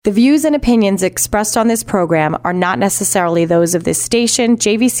The views and opinions expressed on this program are not necessarily those of this station,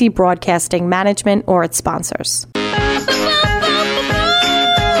 JVC Broadcasting Management, or its sponsors.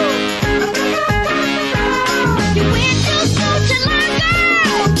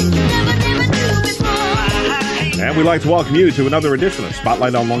 And we'd like to welcome you to another edition of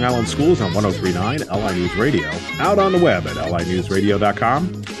Spotlight on Long Island Schools on 103.9 LI News Radio, out on the web at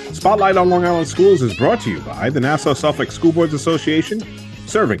linewsradio.com. Spotlight on Long Island Schools is brought to you by the Nassau-Suffolk School Boards Association,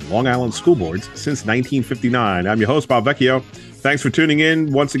 serving Long Island school boards since 1959. I'm your host, Bob Vecchio. Thanks for tuning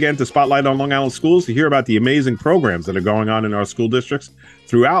in once again to Spotlight on Long Island Schools to hear about the amazing programs that are going on in our school districts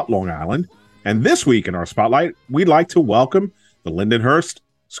throughout Long Island. And this week in our Spotlight, we'd like to welcome the Lindenhurst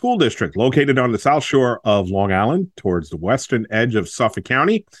School District, located on the south shore of Long Island towards the western edge of Suffolk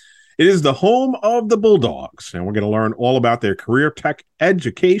County. It is the home of the Bulldogs, and we're going to learn all about their career tech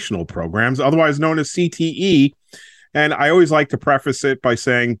educational programs, otherwise known as CTE. And I always like to preface it by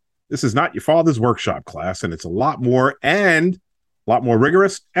saying this is not your father's workshop class, and it's a lot more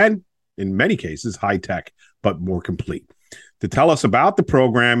rigorous and, in many cases, high-tech, but more complete. To tell us about the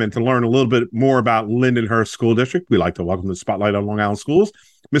program and to learn a little bit more about Lindenhurst School District, we'd like to welcome to Spotlight on Long Island Schools,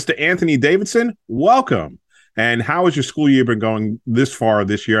 Mr. Anthony Davidson. Welcome. And how has your school year been going this far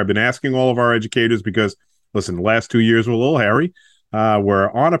this year? I've been asking all of our educators because, listen, the last 2 years were a little hairy.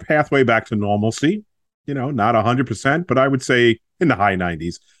 We're on a pathway back to normalcy. You know, not 100%, but I would say in the high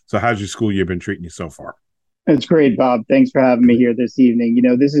 90s. So how's your school year been treating you so far? It's great, Bob. Thanks for having me here this evening. You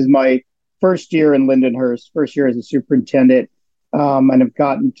know, this is my first year in Lindenhurst, first year as a superintendent, and I've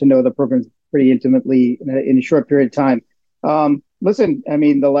gotten to know the programs pretty intimately in a short period of time. Listen, I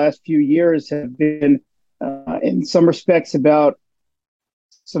mean, the last few years have been, in some respects, about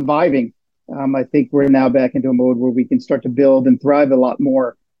surviving. I think we're now back into a mode where we can start to build and thrive a lot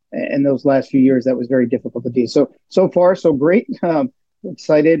more. And those last few years, that was very difficult to do. So far, so great.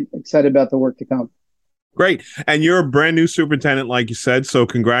 Excited about the work to come. Great. And you're a brand new superintendent, like you said. So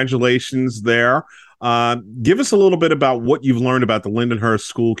congratulations there. Give us a little bit about what you've learned about the Lindenhurst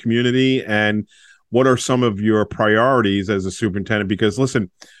school community and what are some of your priorities as a superintendent? Because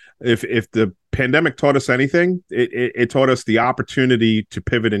listen, if the pandemic taught us anything, it taught us the opportunity to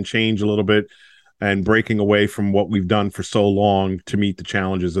pivot and change a little bit and breaking away from what we've done for so long to meet the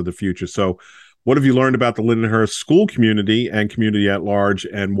challenges of the future. So what have you learned about the Lindenhurst school community and community at large,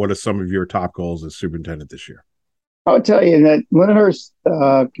 and what are some of your top goals as superintendent this year? I'll tell you that Lindenhurst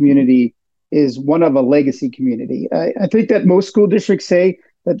community is one of a legacy community. I think that most school districts say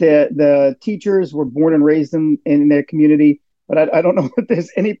that the teachers were born and raised in their community, but I don't know if there's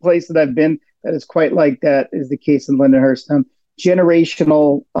any place that I've been that is quite like that is the case in Lindenhurst.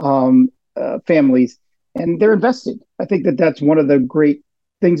 Generational families, and they're invested. I think that that's one of the great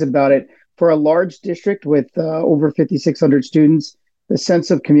things about it. For a large district with over 5,600 students, the sense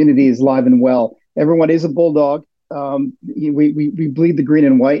of community is alive and well. Everyone is a Bulldog. We bleed the green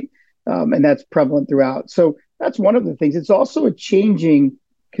and white, and that's prevalent throughout. So that's one of the things. It's also a changing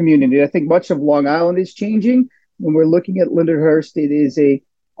community. I think much of Long Island is changing. When we're looking at Lindenhurst, it is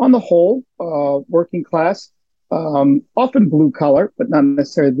on the whole, working class, often blue collar, but not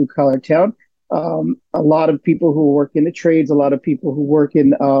necessarily blue collar town. A lot of people who work in the trades, a lot of people who work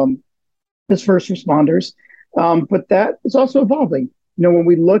in as first responders, but that is also evolving. You know, when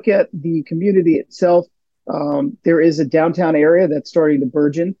we look at the community itself, there is a downtown area that's starting to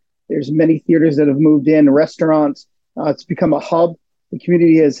burgeon. There's many theaters that have moved in, restaurants. It's become a hub. The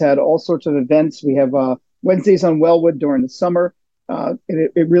community has had all sorts of events. We have Wednesdays on Wellwood during the summer.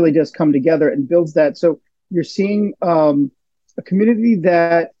 It really does come together and builds that. So you're seeing a community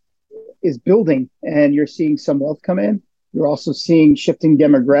that is building, and you're seeing some wealth come in. You're also seeing shifting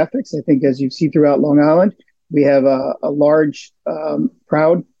demographics. I think as you see throughout Long Island, we have a large,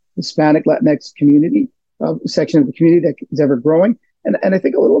 proud Hispanic Latinx community, section of the community that is ever growing. And I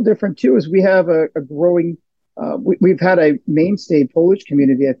think a little different too is we have a growing, we've had a mainstay Polish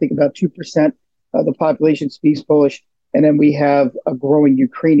community. I think about 2% of the population speaks Polish. And then we have a growing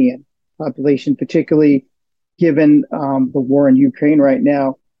Ukrainian population, particularly given the war in Ukraine right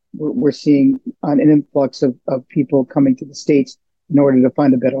now. We're seeing an influx of people coming to the States in order to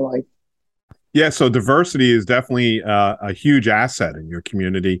find a better life. Yeah, so diversity is definitely a huge asset in your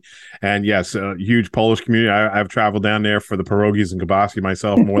community. And yes, a huge Polish community. I've traveled down there for the pierogies and kibasi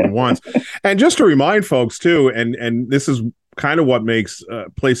myself more than once. And just to remind folks too, and this is kind of what makes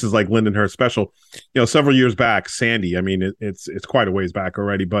places like Lindenhurst special. You know, several years back, Sandy, I mean, it's quite a ways back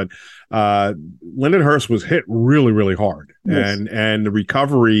already, but Lindenhurst was hit really, really hard. Yes. And the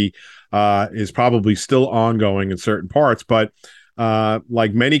recovery is probably still ongoing in certain parts, but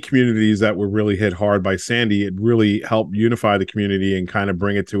like many communities that were really hit hard by Sandy, it really helped unify the community and kind of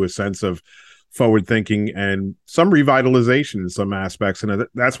bring it to a sense of forward thinking and some revitalization in some aspects. And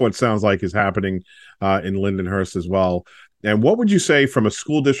that's what sounds like is happening in Lindenhurst as well. And what would you say from a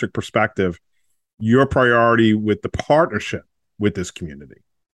school district perspective, your priority with the partnership with this community?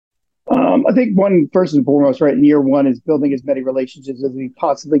 I think first and foremost, right, in year one is building as many relationships as we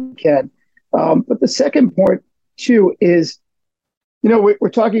possibly can. But the second point, too, is, we're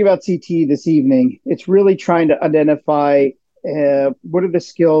talking about CTE this evening. It's really trying to identify what are the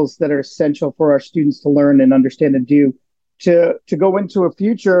skills that are essential for our students to learn and understand and do to go into a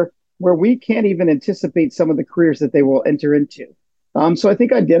future where we can't even anticipate some of the careers that they will enter into. So I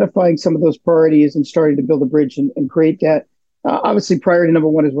think identifying some of those priorities and starting to build a bridge and create that. Obviously, priority number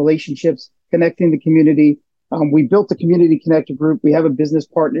one is relationships, connecting the community. We built a community connector group. We have a business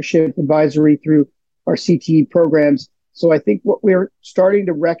partnership advisory through our CTE programs. So I think what we're starting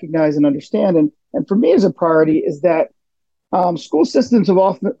to recognize and understand, and for me as a priority, is that school systems have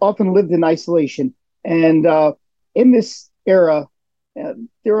often lived in isolation. And in this era,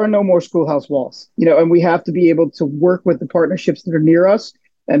 there are no more schoolhouse walls, and we have to be able to work with the partnerships that are near us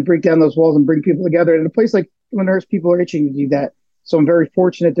and break down those walls and bring people together. And in a place like Lindenhurst, people are itching to do that. So I'm very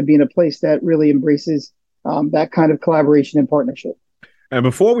fortunate to be in a place that really embraces that kind of collaboration and partnership. And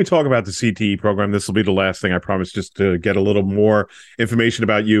before we talk about the CTE program, this will be the last thing, I promise, just to get a little more information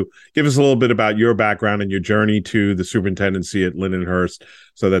about you. Give us a little bit about your background and your journey to the superintendency at Lindenhurst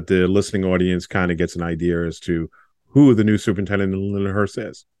so that the listening audience kind of gets an idea as to who the new superintendent in Lindenhurst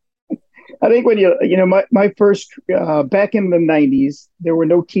is. I think when my first, back in the 90s, there were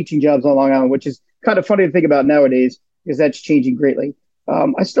no teaching jobs on Long Island, which is kind of funny to think about nowadays because that's changing greatly.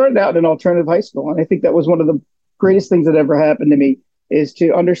 I started out in alternative high school, and I think that was one of the greatest things that ever happened to me, is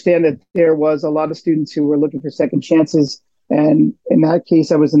to understand that there was a lot of students who were looking for second chances. And in that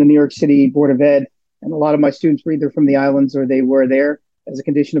case, I was in the New York City Board of Ed, and a lot of my students were either from the islands or they were there as a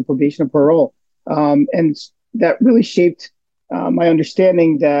condition of probation or parole. And that really shaped my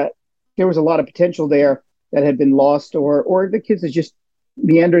understanding that there was a lot of potential there that had been lost, or the kids had just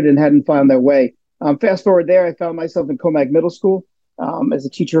meandered and hadn't found their way. Fast forward there, I found myself in Comac Middle School as a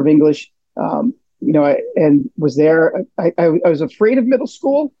teacher of English. And was there. I was afraid of middle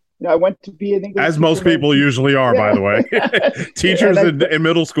school. I went to be an English as most people usually are, by the way. Teachers in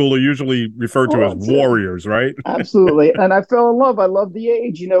middle school are usually referred to as warriors, right? Absolutely. And I fell in love. I love the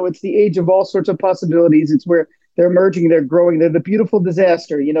age. It's the age of all sorts of possibilities. It's where they're emerging, they're growing, they're the beautiful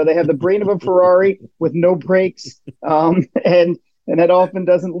disaster. They have the brain of a Ferrari with no brakes, and that often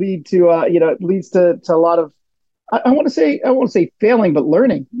doesn't lead to it leads to a lot of, I won't say failing, but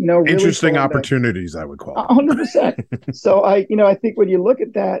learning, really interesting opportunities, I would call it. 100%. So I think when you look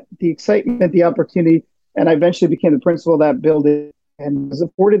at that, the excitement, the opportunity, and I eventually became the principal of that building and was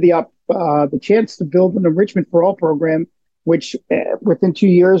afforded the chance to build an Enrichment for All program, which within 2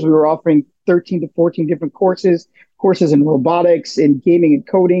 years, we were offering 13 to 14 different courses in robotics, in gaming and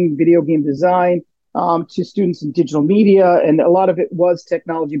coding, video game design, to students in digital media. And a lot of it was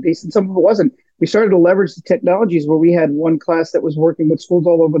technology based and some of it wasn't. We started to leverage the technologies where we had one class that was working with schools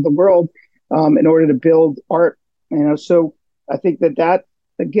all over the world in order to build art. So I think that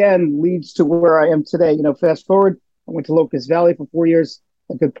again leads to where I am today. Fast forward, I went to Locust Valley for 4 years.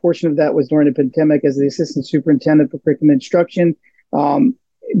 A good portion of that was during the pandemic as the assistant superintendent for curriculum instruction.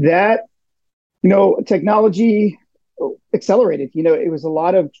 Technology accelerated. It was a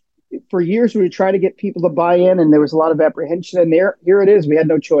lot of, for years we would try to get people to buy in, and there was a lot of apprehension. And here it is. We had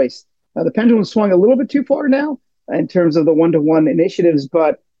no choice. The pendulum swung a little bit too far now in terms of the one-to-one initiatives,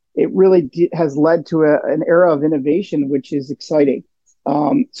 but it really has led to an era of innovation, which is exciting.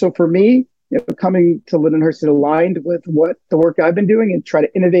 So for me, coming to Lindenhurst, it aligned with what the work I've been doing and try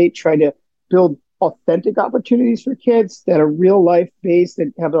to innovate, try to build authentic opportunities for kids that are real life based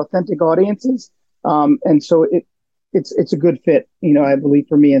and have authentic audiences. And so it's a good fit, I believe,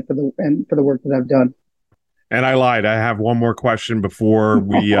 for me and for the work that I've done. And I lied. I have one more question before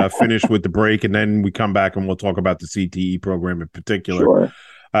we finish with the break, and then we come back and we'll talk about the CTE program in particular. Sure.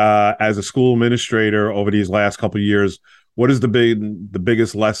 As a school administrator over these last couple of years, what is the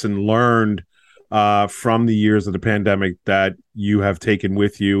biggest lesson learned from the years of the pandemic that you have taken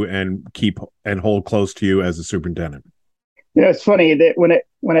with you and keep and hold close to you as a superintendent? It's funny that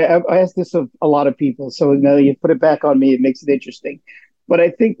when I ask this of a lot of people, so now you put it back on me, it makes it interesting. But I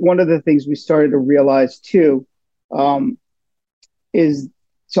think one of the things we started to realize too is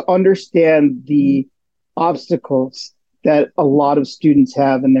to understand the obstacles that a lot of students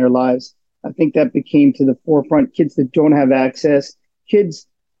have in their lives. I think that became to the forefront. Kids that don't have access, kids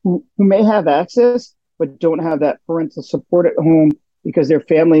who may have access, but don't have that parental support at home because their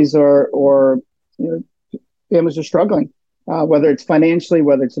families are, or families are struggling, whether it's financially,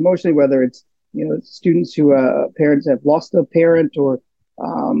 whether it's emotionally, whether it's students who parents have lost a parent or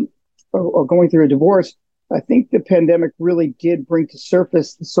going through a divorce. I think the pandemic really did bring to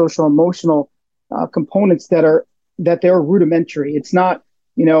surface the social emotional components that they're rudimentary. It's not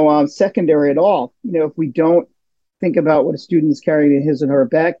secondary at all. If we don't think about what a student is carrying in his or her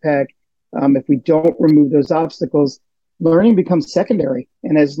backpack, if we don't remove those obstacles, learning becomes secondary.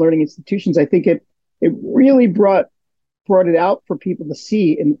 And as learning institutions, I think it really brought it out for people to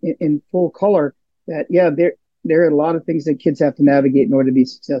see in full color that, there are a lot of things that kids have to navigate in order to be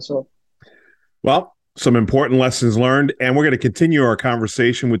successful. Well, some important lessons learned, and we're going to continue our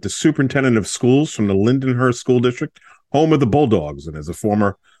conversation with the superintendent of schools from the Lindenhurst School District, home of the Bulldogs. And as a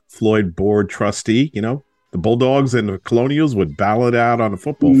former Floyd Board trustee, the Bulldogs and the Colonials would battle it out on the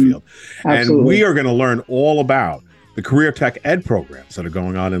football field. Absolutely. And we are going to learn all about the career tech ed programs that are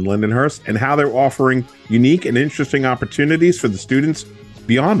going on in Lindenhurst and how they're offering unique and interesting opportunities for the students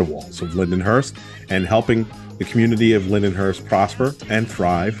beyond the walls of Lindenhurst and helping the community of Lindenhurst prosper and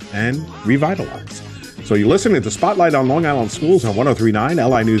thrive and revitalize. So you're listening to Spotlight on Long Island Schools on 103.9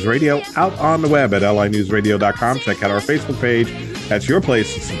 LI News Radio, out on the web at linewsradio.com. Check out our Facebook page. That's your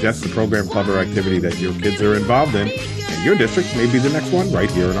place to suggest the program, club, or activity that your kids are involved in. And your district may be the next one right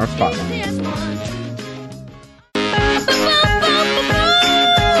here in our Spotlight.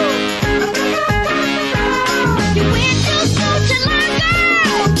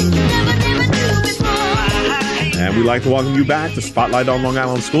 And we'd like to welcome you back to Spotlight on Long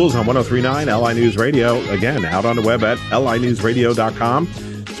Island Schools on 103.9 LI News Radio. Again, out on the web at linewsradio.com.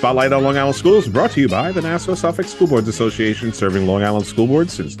 Spotlight on Long Island Schools brought to you by the Nassau-Suffolk School Boards Association, serving Long Island school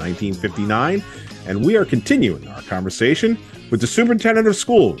boards since 1959. And we are continuing our conversation with the superintendent of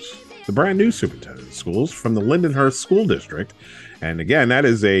schools, the brand new superintendent of schools from the Lindenhurst School District. And again, that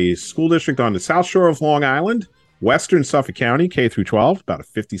is a school district on the South Shore of Long Island, Western Suffolk County, K through 12, about a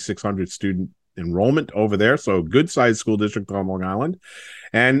 5,600 student enrollment over there. So good sized school district on Long Island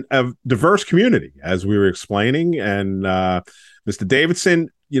and a diverse community, as we were explaining. And Mr. Davidson,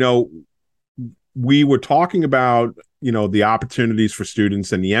 we were talking about, the opportunities for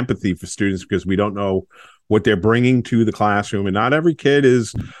students and the empathy for students, because we don't know what they're bringing to the classroom. And not every kid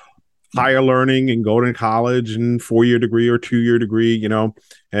is higher learning and going to college and 4-year degree or 2-year degree,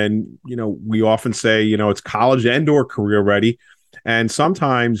 and, we often say, it's college and or career ready. And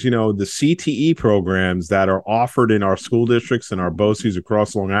sometimes, the CTE programs that are offered in our school districts and our BOCES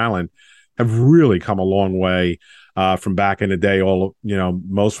across Long Island have really come a long way from back in the day.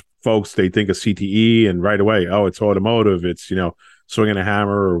 Most folks, they think of CTE and right away, oh, it's automotive. It's, swinging a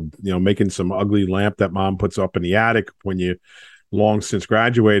hammer or, making some ugly lamp that mom puts up in the attic when you long since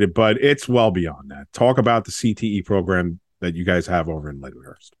graduated. But it's well beyond that. Talk about the CTE program that you guys have over in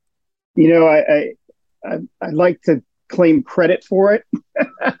Lindenhurst. I'd like to claim credit for it,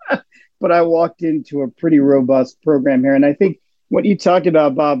 but I walked into a pretty robust program here. And I think what you talked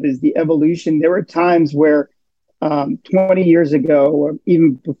about, Bob, is the evolution. There were times where 20 years ago, or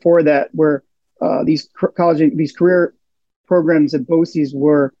even before that, where these career programs at BOCES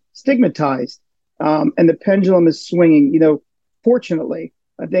were stigmatized, and the pendulum is swinging. Fortunately,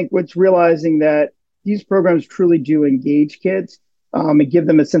 I think what's realizing that these programs truly do engage kids and give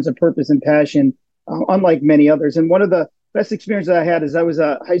them a sense of purpose and passion, unlike many others. And one of the best experiences I had is I was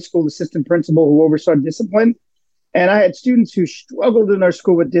a high school assistant principal who oversaw discipline. And I had students who struggled in our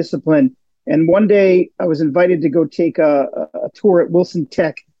school with discipline. And one day I was invited to go take a tour at Wilson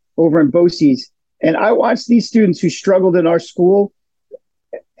Tech over in BOCES. And I watched these students who struggled in our school.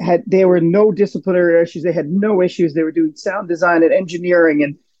 There were no disciplinary issues. They had no issues. They were doing sound design and engineering,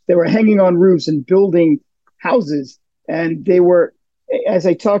 and they were hanging on roofs and building houses. And they were, as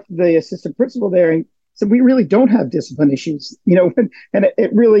I talked to the assistant principal there, and said, we really don't have discipline issues, and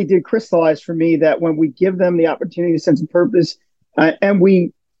it really did crystallize for me that when we give them the opportunity, a sense of purpose, and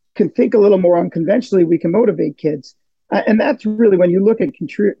we can think a little more unconventionally, we can motivate kids. And that's really, when you look at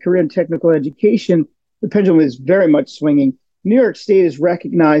career and technical education, the pendulum is very much swinging. New York State is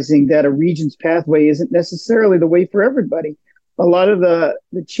recognizing that a Regents pathway isn't necessarily the way for everybody. A lot of the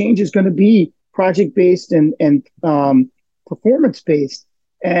change is going to be project-based and performance-based.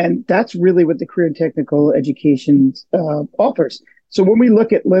 And that's really what the career and technical education offers. So when we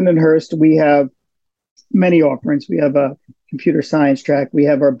look at Lindenhurst, we have many offerings. We have a computer science track. We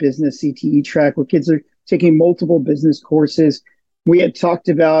have our business CTE track where kids are taking multiple business courses. We had talked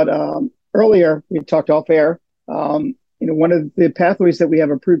about earlier, we had talked off air. One of the pathways that we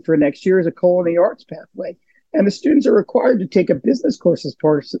have approved for next year is a culinary arts pathway. And the students are required to take a business course as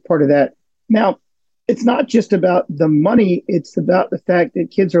part of that. Now, it's not just about the money. It's about the fact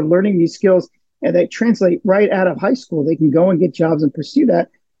that kids are learning these skills and they translate right out of high school. They can go and get jobs and pursue that,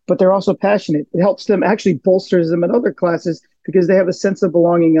 but they're also passionate. It helps them, actually bolsters them in other classes because they have a sense of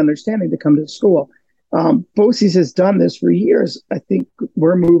belonging and understanding to come to school. BOCES has done this for years. I think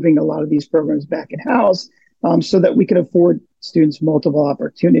we're moving a lot of these programs back in-house so that we can afford students multiple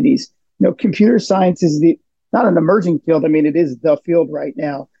opportunities. Computer science is not an emerging field. I mean, it is the field right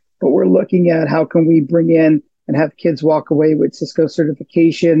now, but we're looking at how can we bring in and have kids walk away with Cisco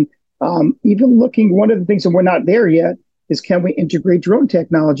certification. Even looking, one of the things, and we're not there yet, is can we integrate drone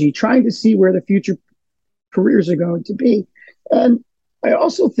technology, trying to see where the future careers are going to be. And I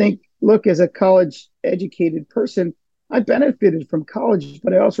also think, look, as a college educated person, I benefited from college,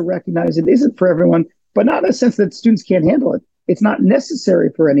 but I also recognize it isn't for everyone, but not in the sense that students can't handle it. It's not necessary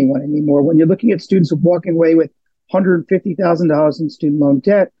for anyone anymore. When you're looking at students walking away with $150,000 in student loan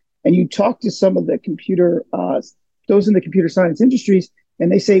debt, and you talk to some of the those in the computer science industries,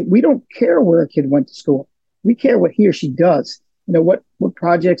 and they say, we don't care where a kid went to school. We care what he or she does. What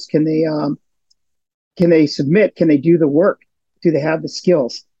projects can they submit? Can they do the work? Do they have the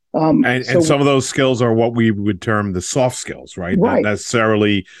skills? And some of those skills are what we would term the soft skills, right? Not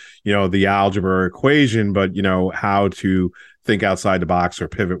necessarily, the algebra equation, but, how to think outside the box or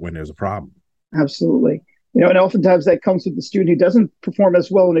pivot when there's a problem. Absolutely. And oftentimes that comes with the student who doesn't perform as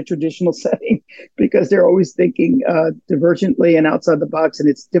well in a traditional setting because they're always thinking divergently and outside the box, and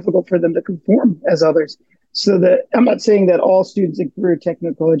it's difficult for them to conform as others. So that I'm not saying that all students in career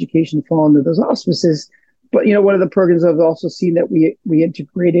technical education fall under those auspices, but one of the programs I've also seen that we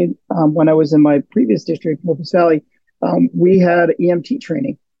integrated when I was in my previous district, Memphis Valley, we had EMT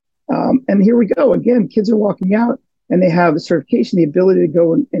training, and here we go again. Kids are walking out and they have a certification, the ability to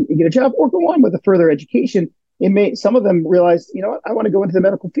go and get a job or go on with a further education. Some of them realize, I want to go into the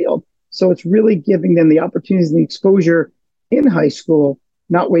medical field. So it's really giving them the opportunities and the exposure in high school,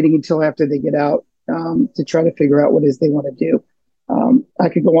 not waiting until after they get out to try to figure out what it is they want to do. I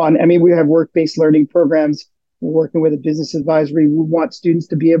could go on. I mean, we have work-based learning programs. We're working with a business advisory. We want students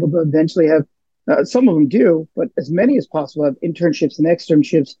to be able to eventually have, some of them do, but as many as possible have internships and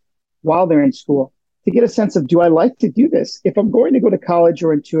externships while they're in school to get a sense of, do I like to do this? If I'm going to go to college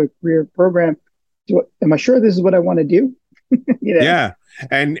or into a career program, am I sure this is what I want to do? Yeah.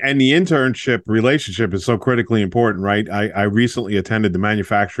 And the internship relationship is so critically important, right? I recently attended the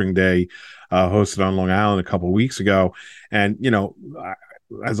Manufacturing Day hosted on Long Island a couple of weeks ago. And,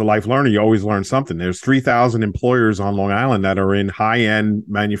 as a life learner, you always learn something. There's 3,000 employers on Long Island that are in high-end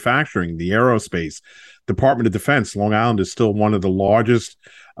manufacturing, the aerospace, Department of Defense. Long Island is still one of the largest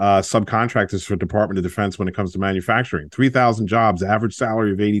subcontractors for Department of Defense when it comes to manufacturing. 3,000 jobs, average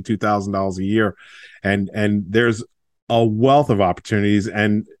salary of $82,000 a year. And there's a wealth of opportunities,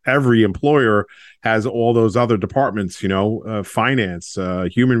 and every employer has all those other departments, finance,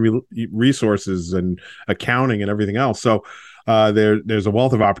 human resources, and accounting, and everything else. So there's a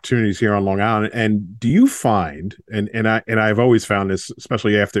wealth of opportunities here on Long Island. And do you find, and I've always found this,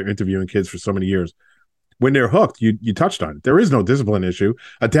 especially after interviewing kids for so many years, when they're hooked, you touched on it. There is no discipline issue.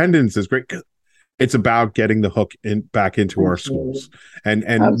 Attendance is great. It's about getting the hook back into our schools. And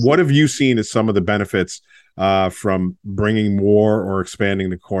what have you seen as some of the benefits from bringing more or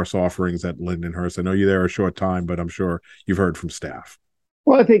expanding the course offerings at Lindenhurst? I know you're there a short time, but I'm sure you've heard from staff.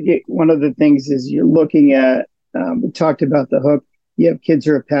 Well, I think one of the things is you're looking at, we talked about the hook. You have kids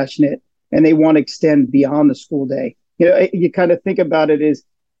who are passionate and they want to extend beyond the school day. You kind of think about it as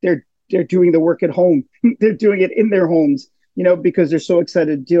they're doing the work at home. They're doing it in their homes, because they're so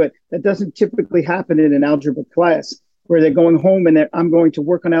excited to do it. That doesn't typically happen in an algebra class where they're going home and I'm going to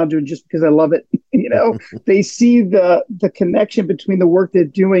work on algebra just because I love it. They see the connection between the work they're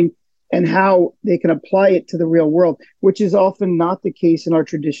doing and how they can apply it to the real world, which is often not the case in our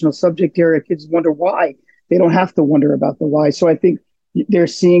traditional subject area. Kids wonder why. They don't have to wonder about the why. So I think they're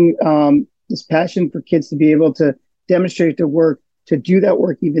seeing this passion for kids to be able to demonstrate their work, to do that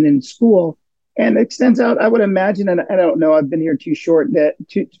work even in school, and it extends out. I would imagine, and I don't know, I've been here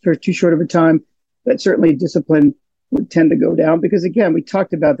for too short of a time, that certainly discipline would tend to go down because, again, we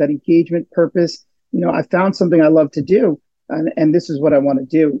talked about that engagement, purpose. I found something I love to do, and this is what I want to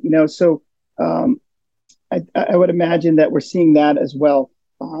do. So I would imagine that we're seeing that as well.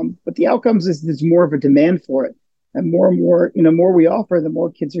 But the outcomes is there's more of a demand for it, and more, more we offer, the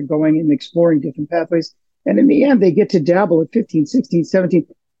more kids are going and exploring different pathways. And in the end, they get to dabble at 15, 16, 17.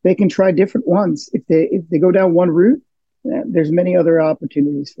 They can try different ones. If they go down one route, there's many other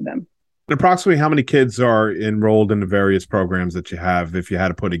opportunities for them. Approximately how many kids are enrolled in the various programs that you have, if you had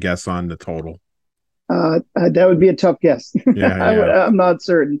to put a guess on the total? That would be a tough guess. Yeah. I'm not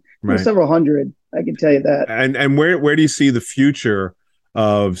certain. Right. Several hundred. I can tell you that. And where do you see the future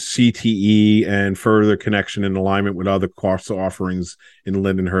of CTE and further connection and alignment with other course offerings in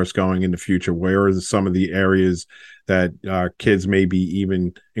Lindenhurst going in the future? Where are some of the areas that kids may be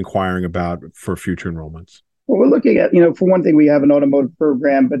even inquiring about for future enrollments? Well, we're looking at, for one thing, we have an automotive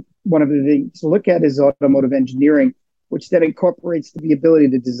program, but one of the things to look at is automotive engineering, which then incorporates the ability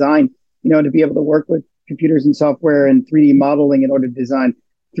to design, to be able to work with computers and software and 3D modeling in order to design.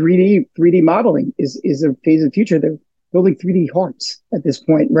 3D modeling is a phase of the future. They're building 3D hearts at this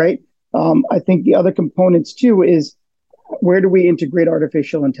point, right? I think the other components too is where do we integrate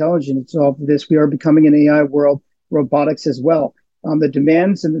artificial intelligence into all of this? We are becoming an AI world, robotics as well. The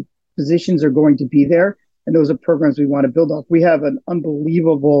demands and the positions are going to be there, and those are programs we want to build off. We have an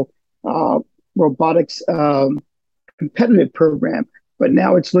unbelievable robotics competitive program, but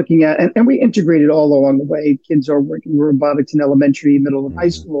now it's looking at, and we integrate it all along the way. Kids are working robotics in elementary, middle, and high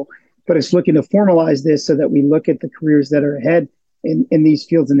school, but it's looking to formalize this so that we look at the careers that are ahead in these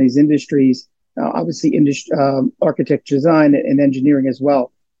fields and these industries, obviously architecture, design, and engineering as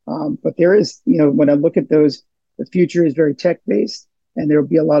well. But there is, when I look at those, the future is very tech-based, and there will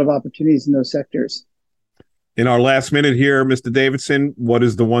be a lot of opportunities in those sectors. In our last minute here, Mr. Davidson, what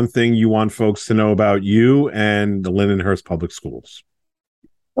is the one thing you want folks to know about you and the Lindenhurst Public Schools?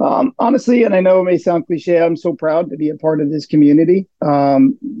 Honestly, and I know it may sound cliche, I'm so proud to be a part of this community.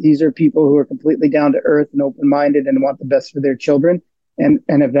 These are people who are completely down to earth and open-minded and want the best for their children, and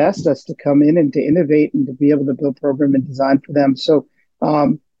have asked us to come in and to innovate and to be able to build program and design for them. So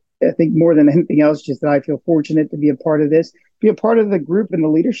I think more than anything else, just that I feel fortunate to be a part of this, be a part of the group and the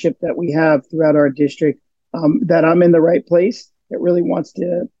leadership that we have throughout our district, that I'm in the right place, that really wants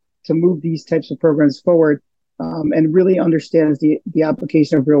to move these types of programs forward. And really understands the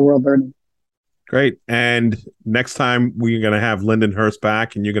application of real world learning. Great. And next time we're going to have Lindenhurst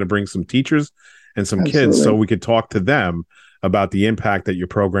back, and you're going to bring some teachers and some kids so we could talk to them about the impact that your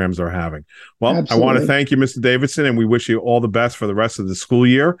programs are having. Well, Absolutely. I want to thank you, Mr. Davidson, and we wish you all the best for the rest of the school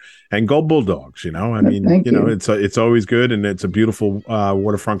year. And go Bulldogs, I mean, it's always good, and it's a beautiful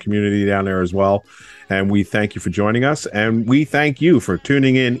waterfront community down there as well. And we thank you for joining us, and we thank you for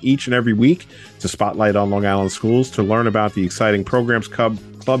tuning in each and every week to Spotlight on Long Island Schools to learn about the exciting programs,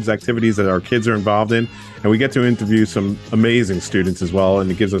 clubs, activities that our kids are involved in. And we get to interview some amazing students as well, and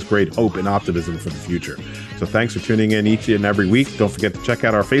it gives us great hope and optimism for the future. So thanks for tuning in each and every week. Don't forget to check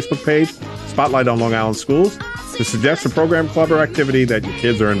out our Facebook page, Spotlight on Long Island Schools, to suggest a program, club, or activity that your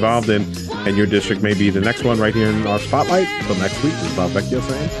kids are involved in, and your district may be the next one right here in our Spotlight. Until next week, this is Bob Vecchio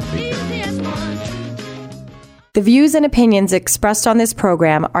saying, take care. The views and opinions expressed on this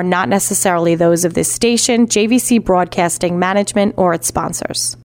program are not necessarily those of this station, JVC Broadcasting Management, or its sponsors.